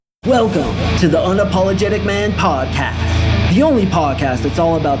Welcome to the Unapologetic Man Podcast, the only podcast that's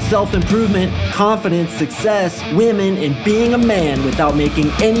all about self-improvement, confidence, success, women, and being a man without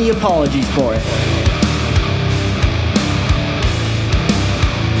making any apologies for it.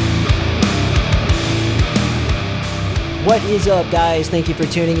 What is up, guys? Thank you for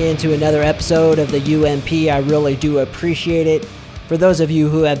tuning in to another episode of the UMP. I really do appreciate it. For those of you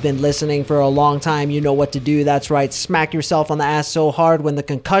who have been listening for a long time, you know what to do. That's right, smack yourself on the ass so hard when the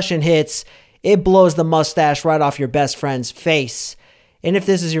concussion hits, it blows the mustache right off your best friend's face. And if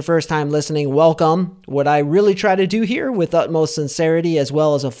this is your first time listening, welcome. What I really try to do here with utmost sincerity as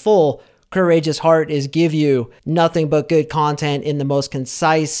well as a full courageous heart is give you nothing but good content in the most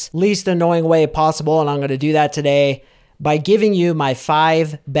concise, least annoying way possible. And I'm going to do that today by giving you my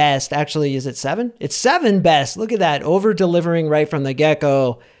 5 best, actually, is it 7? It's 7 best. Look at that, over-delivering right from the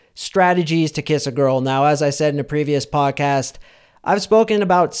get-go, strategies to kiss a girl. Now, as I said in a previous podcast, I've spoken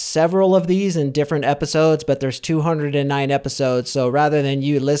about several of these in different episodes, but there's 209 episodes. So rather than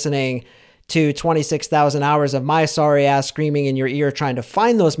you listening to 26,000 hours of my sorry ass screaming in your ear trying to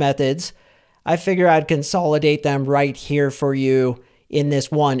find those methods, I figure I'd consolidate them right here for you in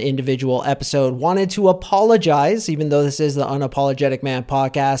this one individual episode. Wanted to apologize, even though this is the Unapologetic Man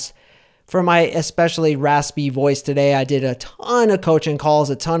Podcast, for my especially raspy voice today. I did a ton of coaching calls,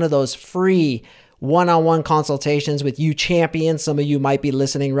 a ton of those free one-on-one consultations with you champions. Some of you might be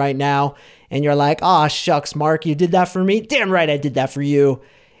listening right now and you're like, "Aw, shucks, Mark, you did that for me?" Damn right I did that for you.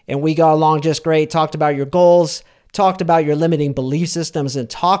 And we got along just great, talked about your goals, talked about your limiting belief systems, and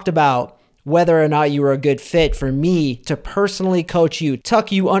talked about whether or not you were a good fit for me to personally coach you,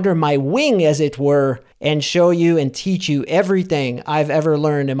 tuck you under my wing, as it were, and show you and teach you everything I've ever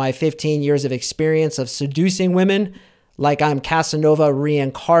learned in my 15 years of experience of seducing women like I'm Casanova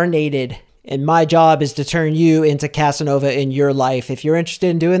reincarnated. And my job is to turn you into Casanova in your life. If you're interested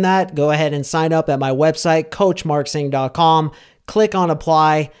in doing that, go ahead and sign up at my website, coachmarksing.com. Click on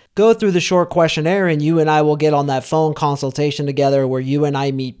apply, go through the short questionnaire, and you and I will get on that phone consultation together where you and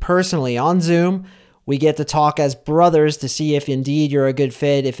I meet personally on Zoom. We get to talk as brothers to see if indeed you're a good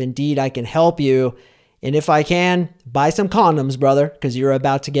fit, if indeed I can help you. And if I can, buy some condoms, brother, because you're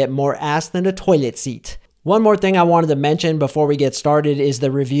about to get more ass than a toilet seat. One more thing I wanted to mention before we get started is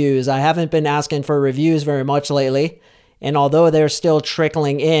the reviews. I haven't been asking for reviews very much lately. And although they're still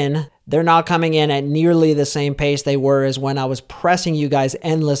trickling in, they're not coming in at nearly the same pace they were as when I was pressing you guys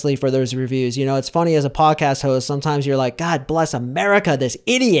endlessly for those reviews. You know, it's funny as a podcast host, sometimes you're like, God bless America, this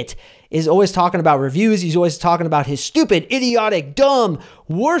idiot is always talking about reviews. He's always talking about his stupid, idiotic, dumb,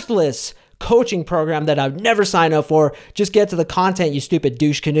 worthless coaching program that I've never signed up for. Just get to the content, you stupid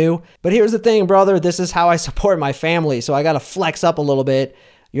douche canoe. But here's the thing, brother, this is how I support my family, so I got to flex up a little bit.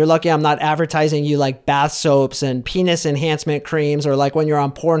 You're lucky I'm not advertising you like bath soaps and penis enhancement creams, or like when you're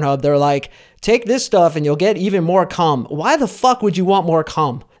on Pornhub, they're like, take this stuff and you'll get even more cum. Why the fuck would you want more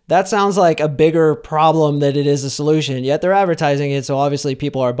cum? That sounds like a bigger problem than it is a solution, yet they're advertising it, so obviously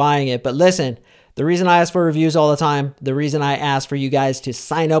people are buying it. But listen, the reason I ask for reviews all the time, the reason I ask for you guys to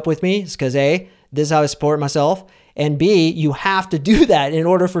sign up with me is because A, this is how I support myself, and B, you have to do that in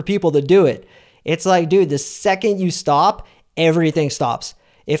order for people to do it. It's like, dude, the second you stop, everything stops.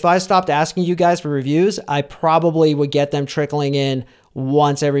 If I stopped asking you guys for reviews, I probably would get them trickling in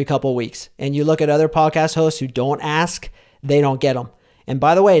once every couple weeks. And you look at other podcast hosts who don't ask, they don't get them. And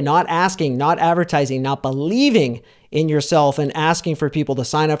by the way, not asking, not advertising, not believing in yourself and asking for people to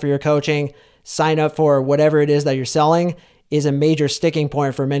sign up for your coaching, sign up for whatever it is that you're selling is a major sticking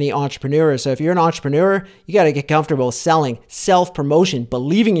point for many entrepreneurs. So if you're an entrepreneur, you got to get comfortable selling, self-promotion,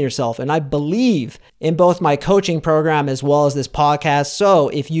 believing in yourself. And I believe in both my coaching program as well as this podcast. So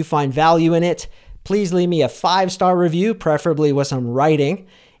if you find value in it, please leave me a 5-star review, preferably with some writing,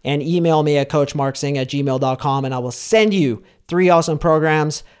 and email me at coachmarksing@gmail.com, and I will send you 3 awesome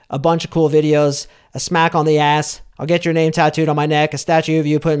programs, a bunch of cool videos, a smack on the ass. I'll get your name tattooed on my neck, a statue of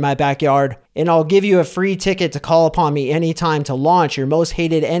you put in my backyard, and I'll give you a free ticket to call upon me anytime to launch your most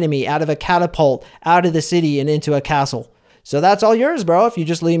hated enemy out of a catapult, out of the city, and into a castle. So that's all yours, bro, if you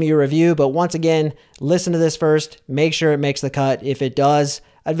just leave me a review. But once again, listen to this first. Make sure it makes the cut. If it does,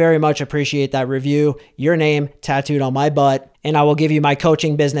 I'd very much appreciate that review, your name tattooed on my butt, and I will give you my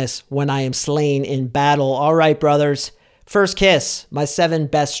coaching business when I am slain in battle. All right, brothers. First kiss, my 7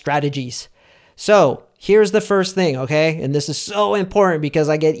 best strategies. So here's the first thing, okay? And this is so important because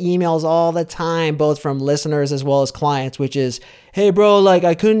I get emails all the time, both from listeners as well as clients, which is, hey bro, like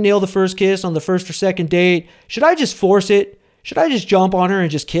I couldn't nail the first kiss on the first or second date. Should I just force it? Should I just jump on her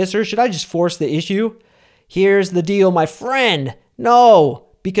and just kiss her? Should I just force the issue? Here's the deal, my friend. No,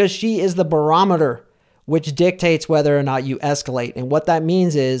 because she is the barometer. which dictates whether or not you escalate. And what that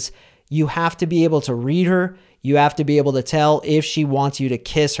means is you have to be able to read her. You have to be able to tell if she wants you to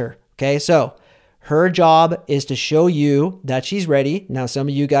kiss her. Okay, so her job is to show you that she's ready. Now, some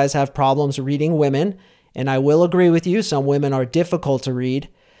of you guys have problems reading women, and I will agree with you. Some women are difficult to read,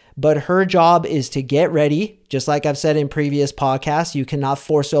 but her job is to get ready. Just like I've said in previous podcasts, you cannot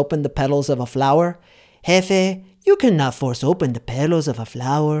force open the petals of a flower. Jefe, you cannot force open the petals of a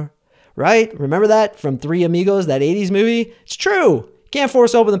flower. Right? Remember that from Three Amigos, that 80s movie? It's true. Can't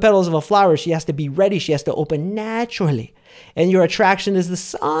force open the petals of a flower. She has to be ready. She has to open naturally. And your attraction is the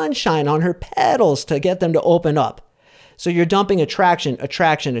sunshine on her petals to get them to open up. So you're dumping attraction,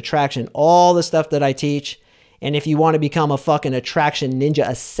 all the stuff that I teach. And if you want to become a fucking attraction ninja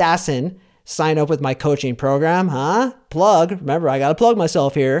assassin, sign up with my coaching program, Plug. Remember, I got to plug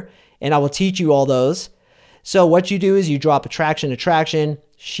myself here, and I will teach you all those. So what you do is you drop attraction.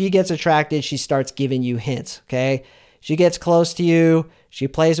 She gets attracted. She starts giving you hints, okay? She gets close to you. She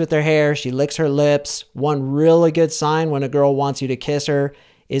plays with her hair. She licks her lips. One really good sign when a girl wants you to kiss her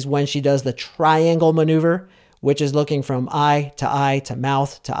is when she does the triangle maneuver, which is looking from eye to eye to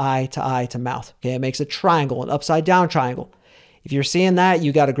mouth to eye to eye to mouth. Okay, it makes a triangle, an upside down triangle. If you're seeing that,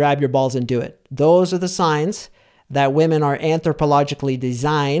 you got to grab your balls and do it. Those are the signs that women are anthropologically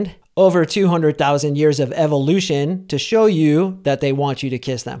designed over 200,000 years of evolution to show you that they want you to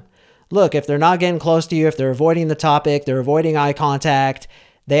kiss them. Look, if they're not getting close to you, if they're avoiding the topic, they're avoiding eye contact,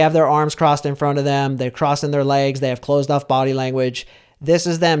 they have their arms crossed in front of them, they're crossing their legs, they have closed off body language. This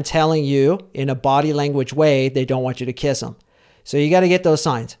is them telling you in a body language way they don't want you to kiss them. So you got to get those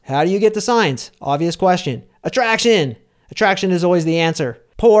signs. How do you get the signs? Obvious question. Attraction. Attraction is always the answer.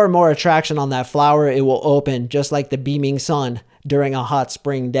 Pour more attraction on that flower. It will open just like the beaming sun during a hot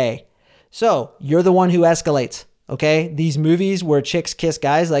spring day. So you're the one who escalates. Okay, these movies where chicks kiss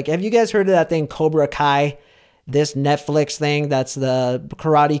guys, like, have you guys heard of that thing, Cobra Kai? This Netflix thing that's the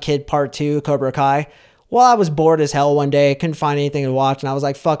Karate Kid Part 2, Cobra Kai. Well, I was bored as hell one day, couldn't find anything to watch, and I was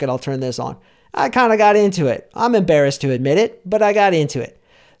like, fuck it, I'll turn this on. I kind of got into it. I'm embarrassed to admit it, but I got into it.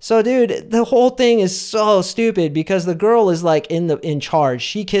 So, dude, the whole thing is so stupid because the girl is like in charge.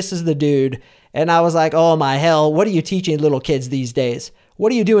 She kisses the dude, and I was like, oh my hell, what are you teaching little kids these days?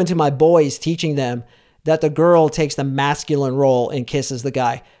 What are you doing to my boys teaching them that the girl takes the masculine role and kisses the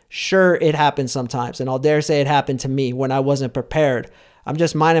guy? Sure, it happens sometimes, and I'll dare say it happened to me when I wasn't prepared. I'm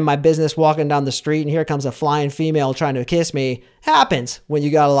just minding my business, walking down the street, and here comes a flying female trying to kiss me. Happens when you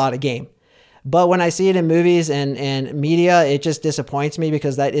got a lot of game. But when I see it in movies and media, it just disappoints me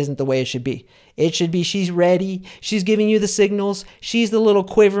because that isn't the way it should be. It should be she's ready, she's giving you the signals, she's the little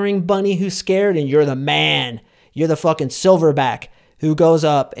quivering bunny who's scared, and you're the man. You're the fucking silverback who goes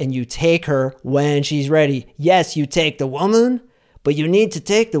up and you take her when she's ready. Yes, you take the woman, but you need to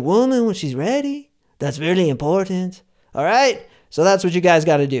take the woman when she's ready. That's really important. All right? So that's what you guys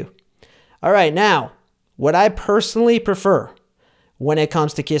got to do. All right, now, what I personally prefer when it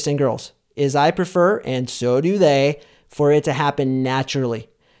comes to kissing girls is I prefer, and so do they, for it to happen naturally.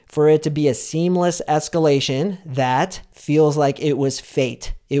 For it to be a seamless escalation that feels like it was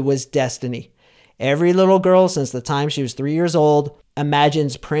fate. It was destiny. Every little girl since the time she was 3 years old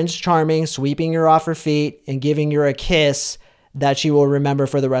imagines Prince Charming sweeping her off her feet and giving her a kiss that she will remember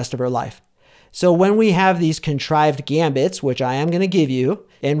for the rest of her life. So when we have these contrived gambits, which I am going to give you,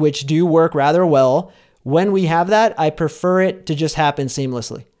 and which do work rather well, when we have that, I prefer it to just happen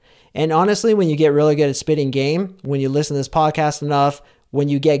seamlessly. And honestly, when you get really good at spitting game, when you listen to this podcast enough, when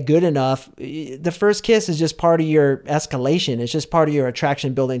you get good enough, the first kiss is just part of your escalation. It's just part of your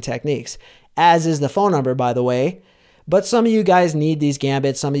attraction building techniques, as is the phone number, by the way. But some of you guys need these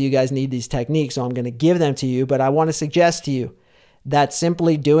gambits. Some of you guys need these techniques. So I'm going to give them to you. But I want to suggest to you that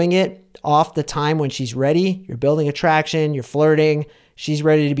simply doing it off the time when she's ready, you're building attraction, you're flirting, she's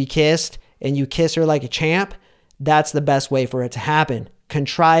ready to be kissed, and you kiss her like a champ, that's the best way for it to happen.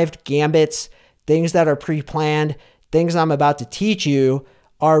 Contrived gambits, things that are pre-planned, things I'm about to teach you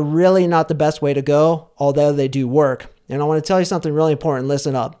are really not the best way to go, although they do work. And I want to tell you something really important.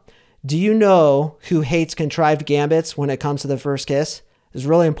 Listen up. Do you know who hates contrived gambits when it comes to the first kiss? It's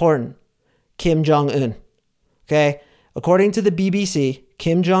really important. Kim Jong-un. Okay? According to the BBC,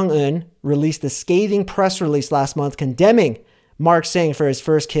 Kim Jong-un released a scathing press release last month condemning Mark Singh for his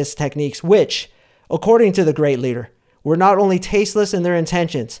first kiss techniques, which, according to the great leader, were not only tasteless in their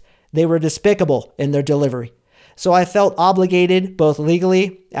intentions, they were despicable in their delivery. So I felt obligated, both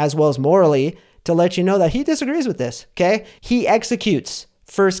legally as well as morally, to let you know that he disagrees with this, okay? He executes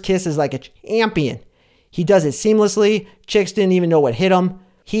first kisses like a champion. He does it seamlessly. Chicks didn't even know what hit him.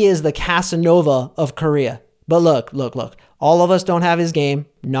 He is the Casanova of Korea. But look. All of us don't have his game,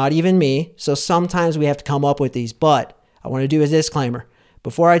 not even me. So sometimes we have to come up with these. But I want to do a disclaimer.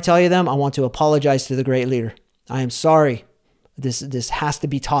 Before I tell you them, I want to apologize to the great leader. I am sorry. This has to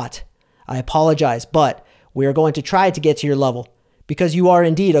be taught. I apologize, but we are going to try to get to your level because you are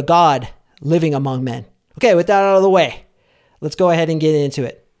indeed a God living among men. Okay, with that out of the way, let's go ahead and get into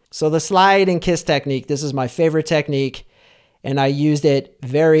it. So the slide and kiss technique, this is my favorite technique, and I used it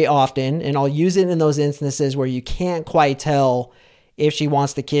very often, and I'll use it in those instances where you can't quite tell if she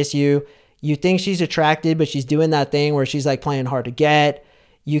wants to kiss you. You think she's attracted, but she's doing that thing where she's like playing hard to get.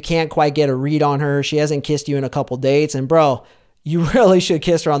 You can't quite get a read on her. She hasn't kissed you in a couple dates, and bro, you really should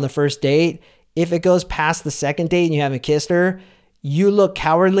kiss her on the first date. If it goes past the second date and you haven't kissed her, you look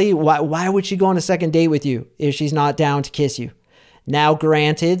cowardly. Why would she go on a second date with you if she's not down to kiss you? Now,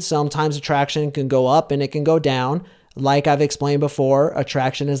 granted, sometimes attraction can go up and it can go down. Like I've explained before,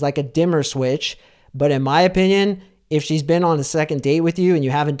 attraction is like a dimmer switch. But in my opinion, if she's been on a second date with you and you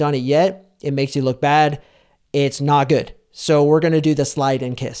haven't done it yet, it makes you look bad. It's not good. So we're going to do the slide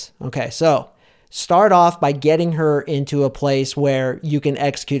and kiss. Okay, so start off by getting her into a place where you can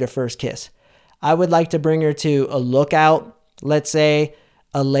execute a first kiss. I would like to bring her to a lookout, let's say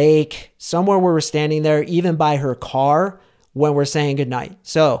a lake, somewhere where we're standing there, even by her car when we're saying goodnight.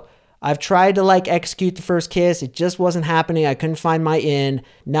 So I've tried to execute the first kiss. It just wasn't happening. I couldn't find my in.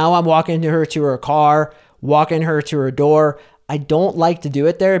 Now I'm walking her to her car, walking her to her door. I don't like to do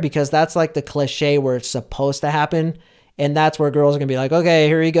it there because that's like the cliche where it's supposed to happen. And that's where girls are going to be like, okay,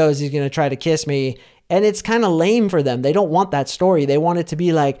 here he goes. He's going to try to kiss me. And it's kind of lame for them. They don't want that story. They want it to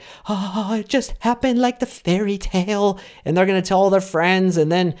be like, oh, it just happened like the fairy tale. And they're going to tell their friends.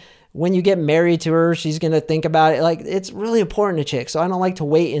 And then when you get married to her, she's going to think about it. Like, it's really important to chicks. So I don't like to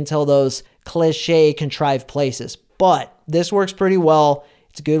wait until those cliche contrived places. But this works pretty well.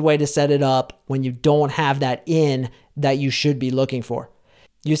 It's a good way to set it up when you don't have that in that you should be looking for.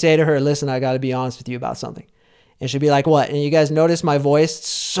 You say to her, listen, I got to be honest with you about something. And she'll be like, what? And you guys notice my voice? It's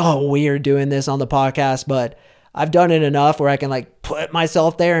so weird doing this on the podcast, but I've done it enough where I can put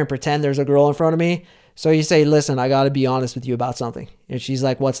myself there and pretend there's a girl in front of me. So you say, listen, I got to be honest with you about something. And she's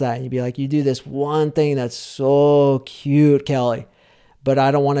like, what's that? And you'd be like, you do this one thing that's so cute, Kelly, but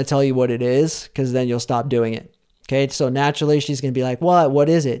I don't want to tell you what it is because then you'll stop doing it. Okay. So naturally she's going to be like, what? What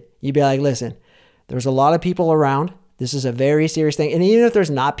is it? You'd be like, listen, there's a lot of people around. This is a very serious thing. And even if there's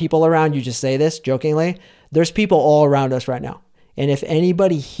not people around, you just say this jokingly. There's people all around us right now. And if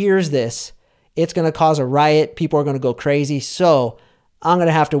anybody hears this, it's going to cause a riot. People are going to go crazy. So I'm going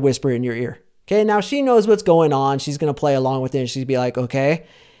to have to whisper in your ear. Okay. Now she knows what's going on. She's going to play along with it. And she'll be like, okay.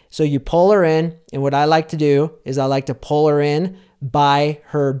 So you pull her in. And what I like to do is I like to pull her in by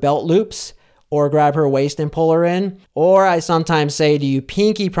her belt loops or grab her waist and pull her in. Or I sometimes say to you,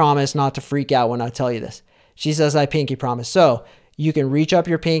 pinky promise not to freak out when I tell you this. She says, I pinky promise. So you can reach up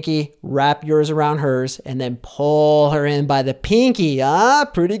your pinky, wrap yours around hers, and then pull her in by the pinky.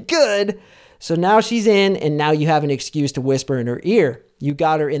 Pretty good. So now she's in, and now you have an excuse to whisper in her ear. You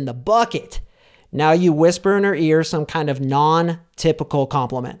got her in the bucket. Now you whisper in her ear some kind of non-typical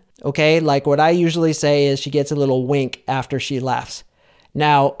compliment. Okay, like what I usually say is she gets a little wink after she laughs.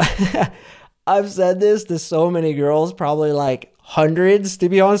 Now, I've said this to so many girls, probably hundreds, to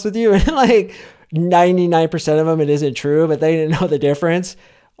be honest with you, and 99% of them, it isn't true, but they didn't know the difference.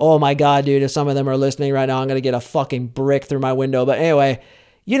 Oh my God, dude, if some of them are listening right now, I'm going to get a fucking brick through my window. But anyway,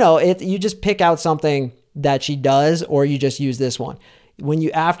 you just pick out something that she does, or you just use this one.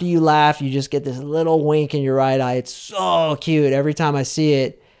 After you laugh, you just get this little wink in your right eye. It's so cute. Every time I see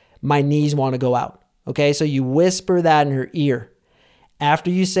it, my knees want to go out. Okay. So you whisper that in her ear. After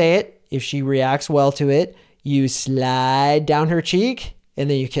you say it, if she reacts well to it, you slide down her cheek and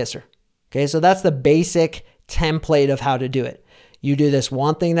then you kiss her. Okay, so that's the basic template of how to do it. You do this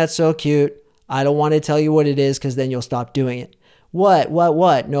one thing that's so cute. I don't want to tell you what it is because then you'll stop doing it. What?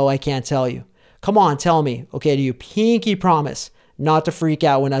 No, I can't tell you. Come on, tell me. Okay, do you pinky promise not to freak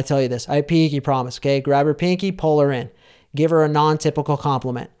out when I tell you this? I pinky promise. Okay, grab her pinky, pull her in. Give her a non-typical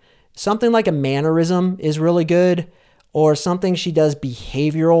compliment. Something like a mannerism is really good, or something she does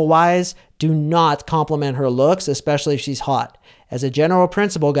behavioral wise. Do not compliment her looks, especially if she's hot. As a general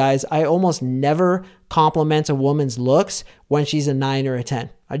principle, guys, I almost never compliment a woman's looks when she's a 9 or a 10.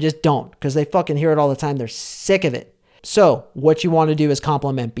 I just don't, because they fucking hear it all the time. They're sick of it. So what you want to do is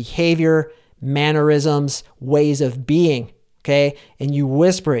compliment behavior, mannerisms, ways of being, okay? And you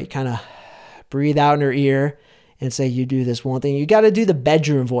whisper it, kind of breathe out in her ear and say, you do this one thing. You got to do the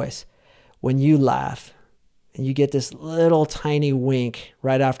bedroom voice when you laugh and you get this little tiny wink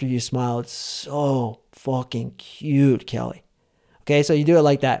right after you smile. It's so fucking cute, Kelly. Okay, so you do it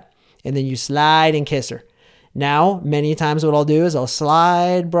like that. And then you slide and kiss her. Now, many times what I'll do is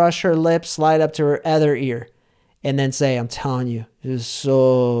I'll brush her lips, slide up to her other ear, and then say, I'm telling you, this is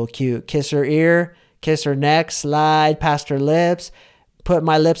so cute. Kiss her ear, kiss her neck, slide past her lips, put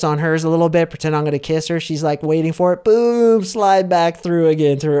my lips on hers a little bit, pretend I'm going to kiss her. She's like waiting for it. Boom, slide back through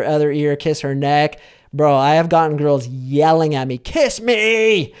again to her other ear, kiss her neck. Bro, I have gotten girls yelling at me, kiss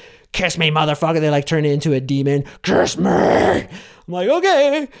me, motherfucker. They like turn it into a demon. Kiss me. I'm like,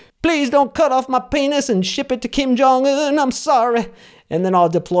 okay, please don't cut off my penis and ship it to Kim Jong-un. I'm sorry. And then I'll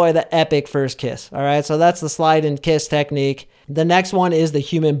deploy the epic first kiss. All right, so that's the slide and kiss technique. The next one is the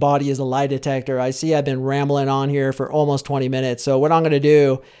human body is a lie detector. I see I've been rambling on here for almost 20 minutes. So what I'm going to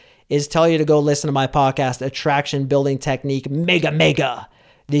do is tell you to go listen to my podcast, Attraction Building Technique Mega.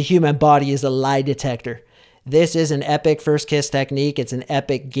 The human body is a lie detector. This is an epic first kiss technique. It's an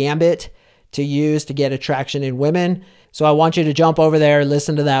epic gambit to use to get attraction in women. So I want you to jump over there,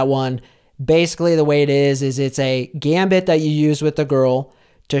 listen to that one. Basically, the way it is it's a gambit that you use with the girl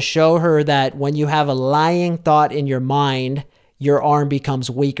to show her that when you have a lying thought in your mind, your arm becomes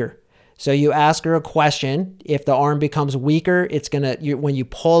weaker. So you ask her a question. If the arm becomes weaker, when you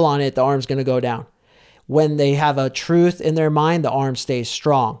pull on it, the arm's going to go down. When they have a truth in their mind, the arm stays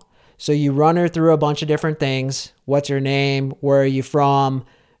strong. So you run her through a bunch of different things. What's your name? Where are you from?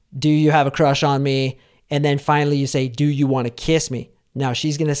 Do you have a crush on me? And then finally you say, do you want to kiss me? Now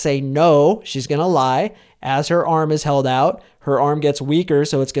she's going to say no. She's going to lie. As her arm is held out, her arm gets weaker,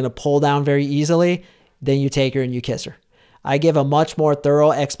 so it's going to pull down very easily. Then you take her and you kiss her. I give a much more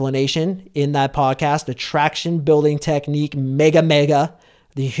thorough explanation in that podcast, Attraction Building Technique Mega.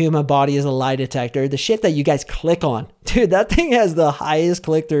 The human body is a lie detector. The shit that you guys click on. Dude, that thing has the highest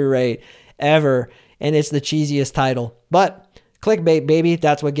click-through rate ever, and it's the cheesiest title. But clickbait, baby,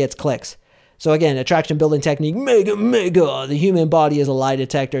 that's what gets clicks. So again, Attraction Building Technique Mega. The human body is a lie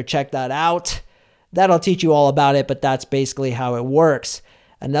detector. Check that out. That'll teach you all about it, but that's basically how it works.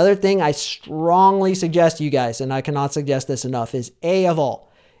 Another thing I strongly suggest to you guys, and I cannot suggest this enough, is A of all,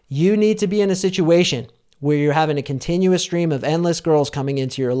 you need to be in a situation where you're having a continuous stream of endless girls coming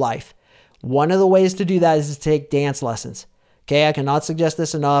into your life. One of the ways to do that is to take dance lessons. Okay, I cannot suggest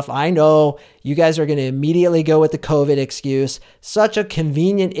this enough. I know you guys are going to immediately go with the COVID excuse. Such a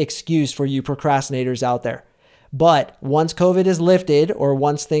convenient excuse for you procrastinators out there. But once COVID is lifted or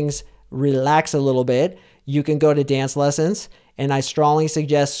once things relax a little bit, you can go to dance lessons. And I strongly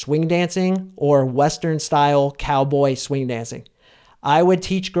suggest swing dancing or Western style cowboy swing dancing. I would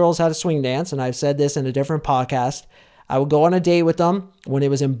teach girls how to swing dance, and I've said this in a different podcast. I would go on a date with them when it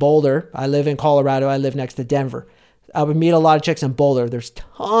was in Boulder. I live in Colorado. I live next to Denver. I would meet a lot of chicks in Boulder. There's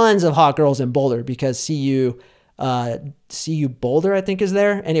tons of hot girls in Boulder because CU Boulder, I think, is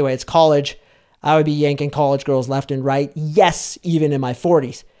there. Anyway, it's college. I would be yanking college girls left and right. Yes, even in my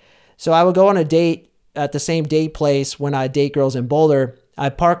 40s. So I would go on a date at the same date place when I date girls in Boulder.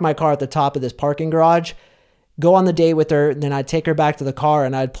 I'd park my car at the top of this parking garage, go on the date with her, and then I'd take her back to the car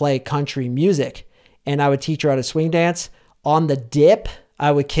and I'd play country music and I would teach her how to swing dance. On the dip,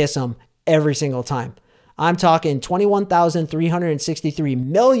 I would kiss them every single time. I'm talking 21,363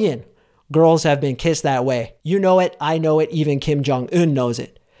 million girls have been kissed that way. You know it, I know it, even Kim Jong-un knows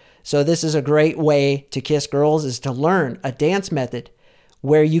it. So this is a great way to kiss girls, is to learn a dance method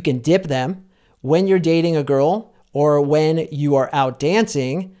where you can dip them. When you're dating a girl or when you are out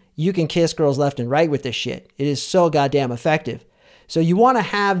dancing, you can kiss girls left and right with this shit. It is so goddamn effective. So you want to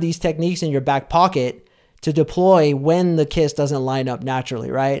have these techniques in your back pocket to deploy when the kiss doesn't line up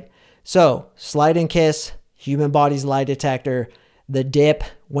naturally, right? So slide and kiss, human body's lie detector, the dip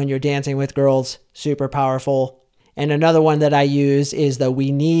when you're dancing with girls, super powerful. And another one that I use is the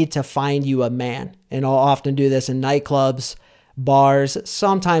we need to find you a man. And I'll often do this in nightclubs, bars,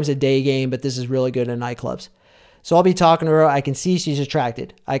 sometimes a day game, but this is really good in nightclubs. So I'll be talking to her. I can see she's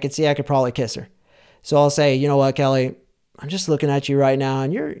attracted. I can see I could probably kiss her. So I'll say, you know what, Kelly, I'm just looking at you right now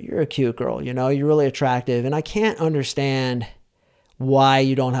and you're a cute girl, you know, you're really attractive. And I can't understand why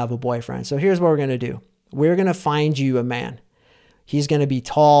you don't have a boyfriend. So here's what we're going to do. We're going to find you a man. He's going to be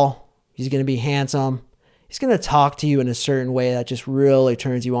tall. He's going to be handsome. He's going to talk to you in a certain way that just really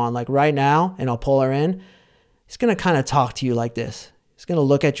turns you on. Like right now, and I'll pull her in. He's going to kind of talk to you like this. He's going to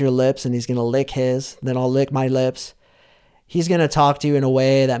look at your lips and he's going to lick his. Then I'll lick my lips. He's going to talk to you in a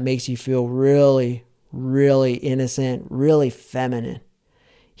way that makes you feel really, really innocent, really feminine.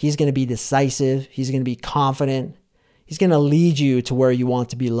 He's going to be decisive. He's going to be confident. He's going to lead you to where you want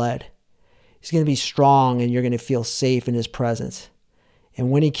to be led. He's going to be strong and you're going to feel safe in his presence. And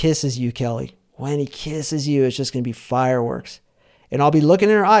when he kisses you, Kelly, when he kisses you, it's just going to be fireworks. And I'll be looking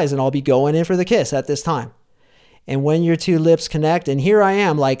in her eyes and I'll be going in for the kiss at this time. And when your two lips connect, and here I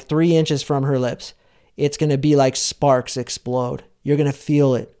am like 3 inches from her lips, it's going to be like sparks explode. You're going to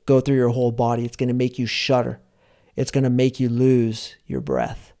feel it go through your whole body. It's going to make you shudder. It's going to make you lose your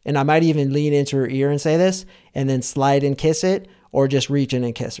breath. And I might even lean into her ear and say this and then slide and kiss it, or just reach in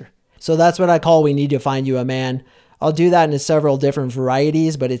and kiss her. So that's what I call we need to find you a man. I'll do that in several different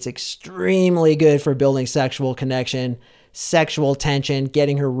varieties, but it's extremely good for building sexual connection, sexual tension,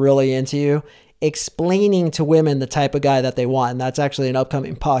 getting her really into you, explaining to women the type of guy that they want. And that's actually an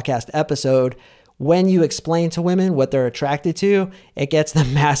upcoming podcast episode. When you explain to women what they're attracted to, it gets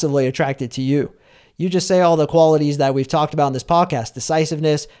them massively attracted to you. You just say all the qualities that we've talked about in this podcast: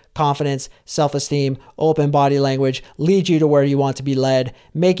 decisiveness, confidence, self-esteem, open body language, lead you to where you want to be led,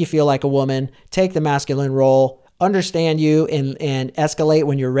 make you feel like a woman, take the masculine role, understand you and escalate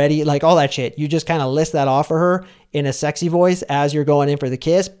when you're ready, like all that shit. You just kind of list that off for her in a sexy voice as you're going in for the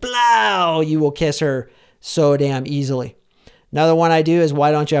kiss. Blow! You will kiss her so damn easily. Another one I do is,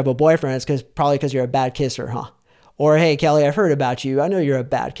 why don't you have a boyfriend? It's probably because you're a bad kisser, huh? Or, hey, Kelly, I've heard about you. I know you're a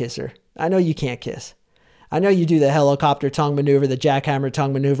bad kisser. I know you can't kiss. I know you do the helicopter tongue maneuver, the jackhammer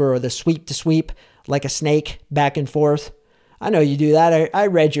tongue maneuver, or the sweep to sweep like a snake back and forth. I know you do that. I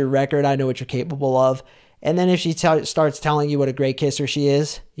read your record. I know what you're capable of. And then if she starts telling you what a great kisser she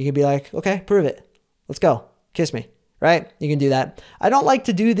is, you can be like, okay, prove it. Let's go. Kiss me. Right? You can do that. I don't like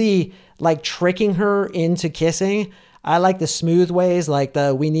to do the tricking her into kissing. I like the smooth ways, like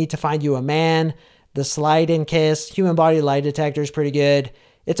the we need to find you a man, the slide and kiss. Human body lie detector is pretty good.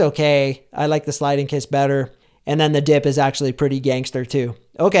 It's okay. I like the slide and kiss better. And then the dip is actually pretty gangster too.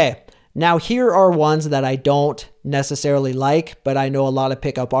 Okay. Now here are ones that I don't necessarily like, but I know a lot of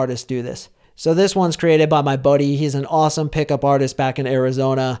pickup artists do this. So this one's created by my buddy. He's an awesome pickup artist back in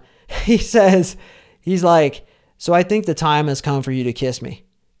Arizona. He says, he's like, so I think the time has come for you to kiss me.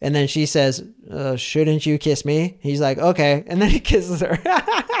 And then she says, shouldn't you kiss me? He's like, okay. And then he kisses her.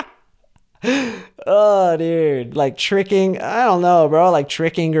 Oh, dude. Like tricking. I don't know, bro. Like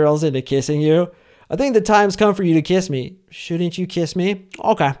tricking girls into kissing you. I think the time's come for you to kiss me. Shouldn't you kiss me?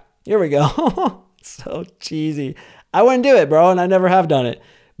 Okay. Here we go. So cheesy. I wouldn't do it, bro. And I never have done it.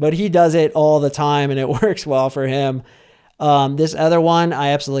 But he does it all the time and it works well for him. This other one, I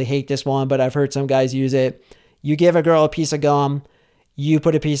absolutely hate this one, but I've heard some guys use it. You give a girl a piece of gum. You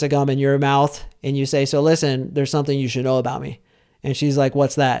put a piece of gum in your mouth and you say, so listen, there's something you should know about me. And she's like,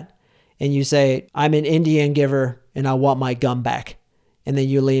 what's that? And you say, I'm an Indian giver and I want my gum back. And then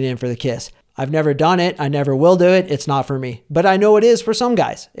you lean in for the kiss. I've never done it. I never will do it. It's not for me. But I know it is for some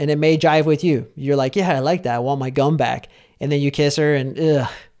guys and it may jive with you. You're like, yeah, I like that. I want my gum back. And then you kiss her and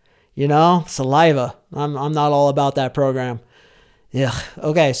saliva. I'm not all about that program. Ugh.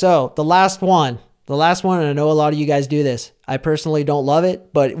 Okay, so the last one, and I know a lot of you guys do this. I personally don't love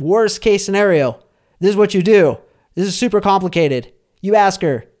it, but worst case scenario, this is what you do. This is super complicated. You ask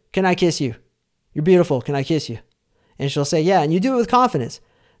her, can I kiss you? You're beautiful. Can I kiss you? And she'll say, yeah. And you do it with confidence.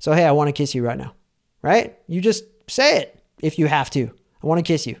 So, hey, I want to kiss you right now. Right? You just say it if you have to. I want to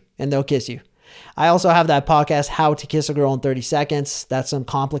kiss you. And they'll kiss you. I also have that podcast, How to Kiss a Girl in 30 Seconds. That's some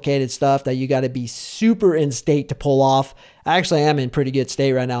complicated stuff that you got to be super in state to pull off. I actually am in pretty good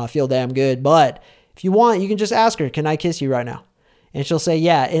state right now. I feel damn good. But if you want, you can just ask her, can I kiss you right now? And she'll say,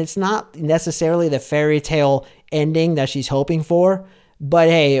 yeah. And it's not necessarily the fairy tale ending that she's hoping for. But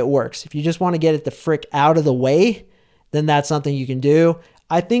hey, it works. If you just want to get it the frick out of the way, then that's something you can do.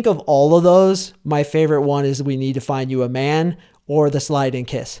 I think of all of those, my favorite one is we need to find you a man or the slide and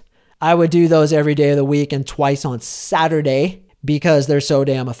kiss. I would do those every day of the week and twice on Saturday because they're so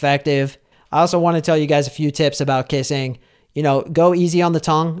damn effective. I also want to tell you guys a few tips about kissing. Go easy on the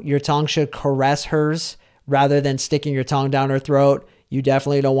tongue. Your tongue should caress hers rather than sticking your tongue down her throat. You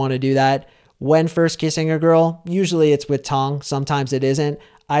definitely don't want to do that. When first kissing a girl, usually it's with tongue. Sometimes it isn't.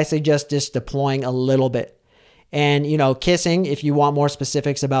 I suggest just deploying a little bit. And, kissing, if you want more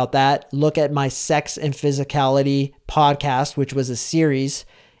specifics about that, look at my Sex and Physicality podcast, which was a series.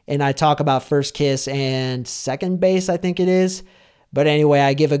 And I talk about first kiss and second base, I think it is. But anyway,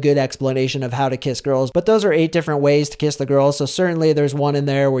 I give a good explanation of how to kiss girls. But those are 8 different ways to kiss the girls. So certainly there's one in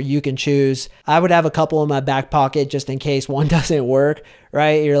there where you can choose. I would have a couple in my back pocket just in case one doesn't work,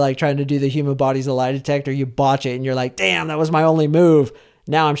 right? You're like trying to do the human body's a lie detector. You botch it and you're like, damn, that was my only move.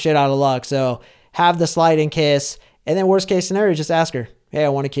 Now I'm shit out of luck. So have the slide and kiss. And then worst case scenario, just ask her, hey, I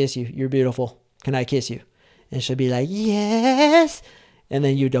want to kiss you. You're beautiful. Can I kiss you? And she'll be like, yes. And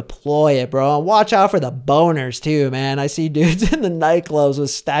then you deploy it, bro. And watch out for the boners too, man. I see dudes in the nightclubs with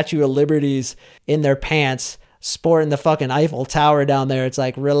Statue of Liberties in their pants, sporting the fucking Eiffel Tower down there. It's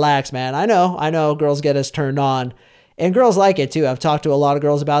like, relax, man. I know girls get us turned on. And girls like it too. I've talked to a lot of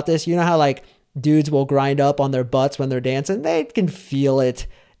girls about this. You know how like dudes will grind up on their butts when they're dancing? They can feel it.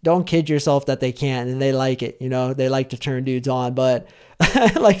 don't kid yourself that they can't and they like it. They like to turn dudes on. But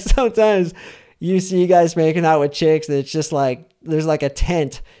like sometimes you see guys making out with chicks that it's just like there's like a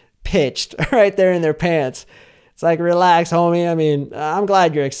tent pitched right there in their pants. It's like, relax, homie. I mean, I'm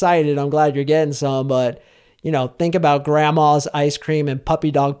glad you're excited. I'm glad you're getting some, but think about grandma's ice cream and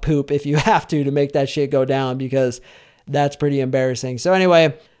puppy dog poop if you have to make that shit go down, because that's pretty embarrassing. So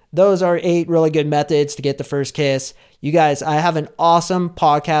anyway, those are 8 really good methods to get the first kiss. You guys, I have an awesome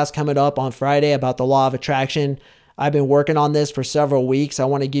podcast coming up on Friday about the law of attraction. I've been working on this for several weeks. I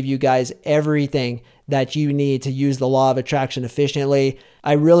want to give you guys everything that you need to use the law of attraction efficiently.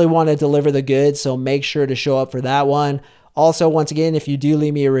 I really want to deliver the goods, so make sure to show up for that one. Also, once again, if you do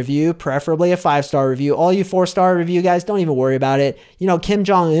leave me a review, preferably a 5-star review. All you 4-star review guys, don't even worry about it. Kim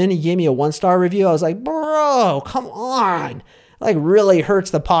Jong-un, he gave me a 1-star review. I was like, bro, come on. Like, really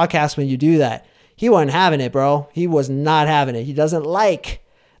hurts the podcast when you do that. He wasn't having it, bro. He was not having it. He doesn't like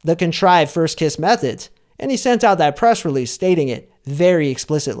the contrived first kiss methods. And he sent out that press release stating it very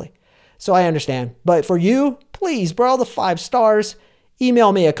explicitly. So I understand. But for you, please, bro, the 5 stars,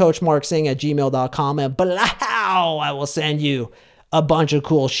 email me at coachmarksing@gmail.com and blow, I will send you a bunch of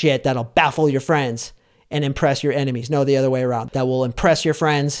cool shit that'll baffle your friends and impress your enemies. No, the other way around. That will impress your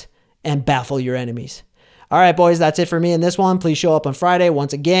friends and baffle your enemies. All right, boys, that's it for me in this one. Please show up on Friday.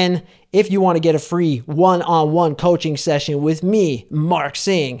 Once again, if you want to get a free one-on-one coaching session with me, Mark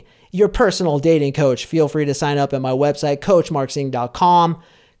Sing, your personal dating coach, feel free to sign up at my website, coachmarksing.com.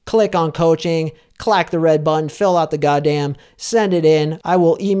 Click on coaching, clack the red button, fill out the goddamn, send it in. I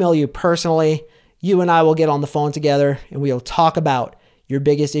will email you personally. You and I will get on the phone together and we'll talk about your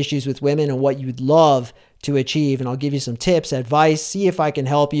biggest issues with women and what you'd love to achieve. And I'll give you some tips, advice, see if I can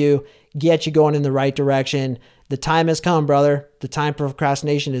help you, get you going in the right direction. The time has come, brother. The time for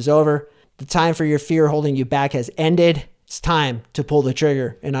procrastination is over. The time for your fear holding you back has ended. It's time to pull the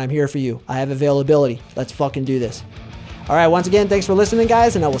trigger, and I'm here for you. I have availability. Let's fucking do this. All right, once again, thanks for listening,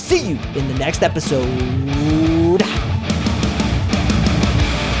 guys, and I will see you in the next episode.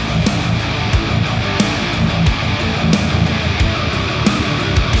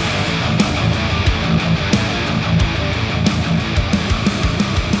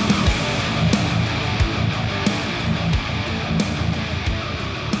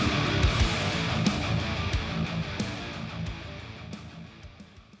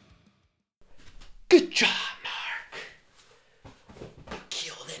 Good job, Mark.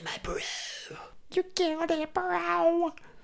 Killed it, my bro. You killed it, bro.